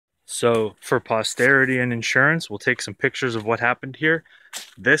So for posterity and insurance, we'll take some pictures of what happened here.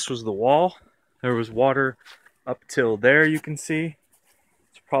 This was the wall. There was water up till there, you can see.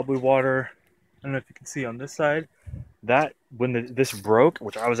 It's probably water, I don't know if you can see on this side. That, when this broke,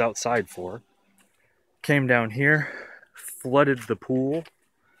 which I was outside for, came down here, flooded the pool,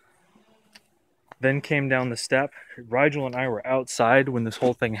 then came down the step. Rigel and I were outside when this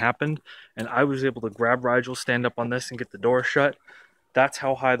whole thing happened, and I was able to grab Rigel, stand up on this, and get the door shut. That's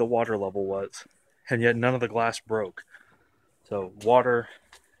how high the water level was, and yet none of the glass broke. So water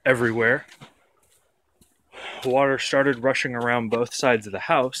everywhere. Water started rushing around both sides of the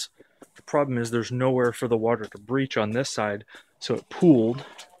house. The problem is there's nowhere for the water to breach on this side, so it pooled.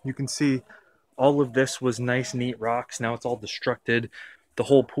 You can see all of this was nice, neat rocks. Now it's all destructed. The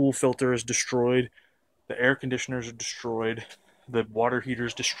whole pool filter is destroyed. The air conditioners are destroyed. The water heater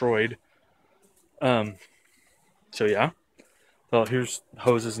is destroyed. So yeah. Well, here's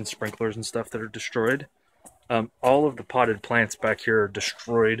hoses and sprinklers and stuff that are destroyed. All of the potted plants back here are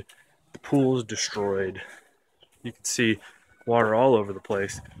destroyed. The pool is destroyed. You can see water all over the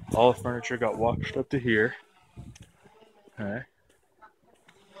place. All the furniture got washed up to here. Okay.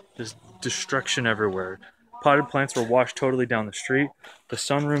 Just destruction everywhere. Potted plants were washed totally down the street. The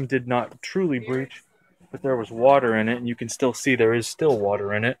sunroom did not truly breach, but there was water in it, and you can still see there is still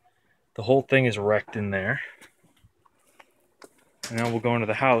water in it. The whole thing is wrecked in there. And now we'll go into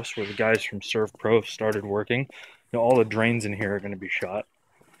the house where the guys from ServPro started working. You know, all the drains in here are going to be shot.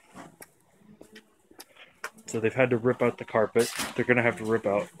 So they've had to rip out the carpet. They're going to have to rip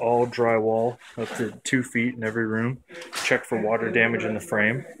out all drywall up to 2 feet in every room. Check for water damage in the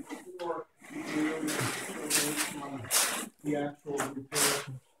frame.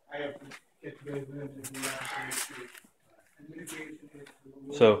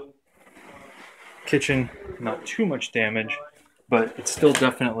 So, kitchen, not too much damage, but it's still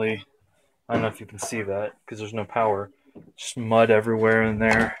definitely, I don't know if you can see that because there's no power. Just mud everywhere in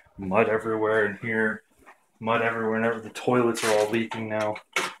there, mud everywhere in here, mud everywhere. And the toilets are all leaking now.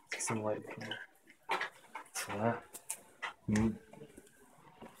 Some light from there. So that.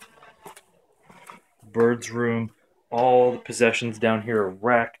 Bird's room. All the possessions down here are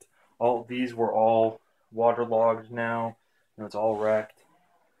wrecked. All these were all waterlogged now. And it's all wrecked.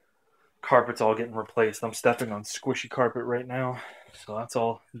 Carpet's all getting replaced. I'm stepping on squishy carpet right now. So that's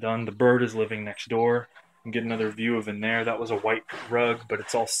all done. The bird is living next door. You can get another view of in there. That was a white rug, but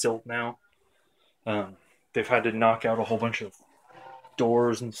it's all silt now. They've had to knock out a whole bunch of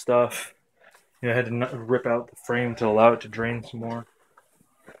doors and stuff. You know, I had to rip out the frame to allow it to drain some more.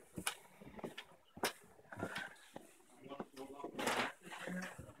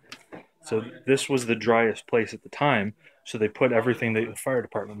 So this was the driest place at the time. So they put everything, the fire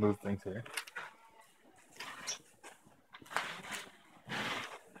department moved things here.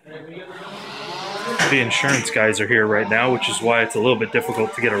 The insurance guys are here right now, which is why it's a little bit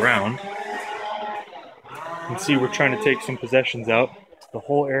difficult to get around. You can see we're trying to take some possessions out. The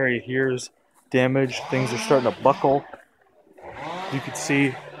whole area here is damaged. Things are starting to buckle. You can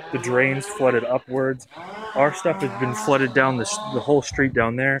see the drains flooded upwards. Our stuff has been flooded down the whole street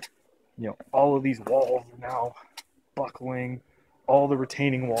down there. You know, all of these walls are now buckling. All the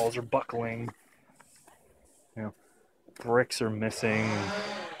retaining walls are buckling. You know, bricks are missing.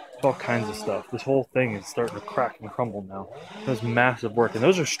 All kinds of stuff. This whole thing is starting to crack and crumble now. That's massive work, and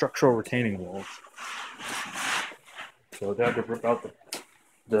those are structural retaining walls. So they had to rip out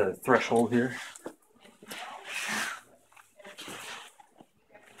the threshold here.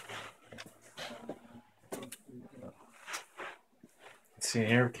 Let's see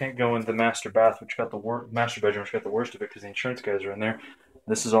here, we can't go into the master bath, which got the master bedroom, which got the worst of it because the insurance guys are in there.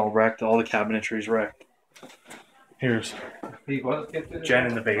 This is all wrecked. All the cabinetry is wrecked. Here's Jen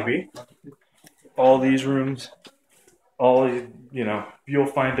and the baby. All these rooms, you know, you'll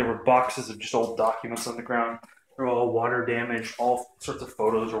find there were boxes of just old documents on the ground. They're all water damaged. All sorts of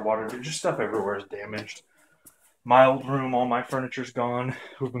photos are water damaged. Just stuff everywhere is damaged. My old room, all my furniture's gone.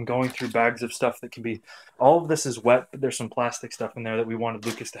 We've been going through bags of stuff that can be, all of this is wet, but there's some plastic stuff in there that we wanted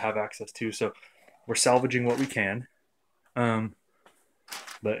Lucas to have access to. So we're salvaging what we can.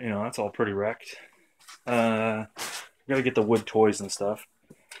 But, you know, that's all pretty wrecked. Gotta get the wood toys and stuff.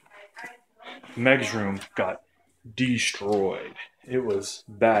 Meg's room got destroyed. It was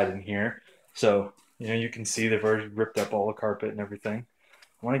bad in here. So, you know, you can see they've already ripped up all the carpet and everything.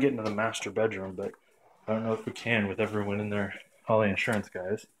 I want to get into the master bedroom, but I don't know if we can with everyone in there, all the insurance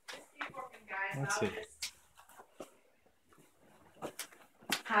guys. Let's see.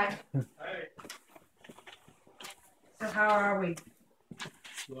 Hi. So how are we?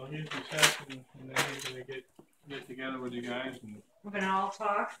 Well, here's what's happening, and then he's gonna get get together with you guys and We're gonna all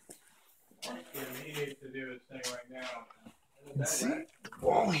talk. he needs to do his thing right now. And see, the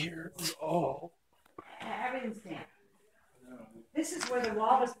wall here is all. Everything's damp. This is where the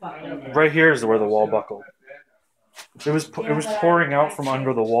wall was buckling. Right here is where the wall buckled. It was pouring out from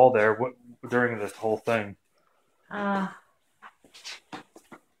under the wall there during this whole thing.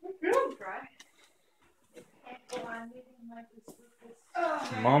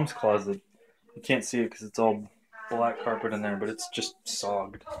 Mom's closet. You can't see it because it's all black carpet in there, but it's just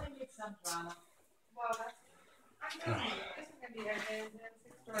sogged.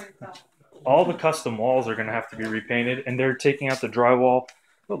 All the custom walls are going to have to be repainted, and they're taking out the drywall.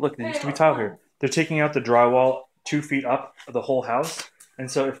 Oh, look, there used to be tile here. They're taking out the drywall 2 feet up the whole house, and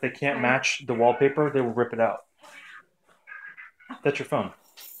so if they can't match the wallpaper, they will rip it out. That's your phone.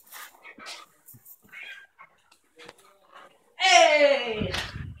 Hey!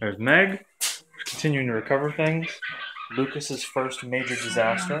 There's Meg, continuing to recover things. Lucas's first major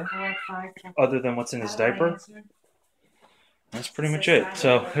disaster, other than what's in his diaper. That's pretty much it.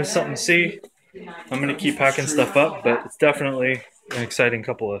 So there's something to see. I'm going to keep packing stuff up, but it's definitely an exciting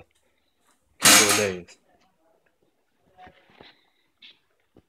couple of days.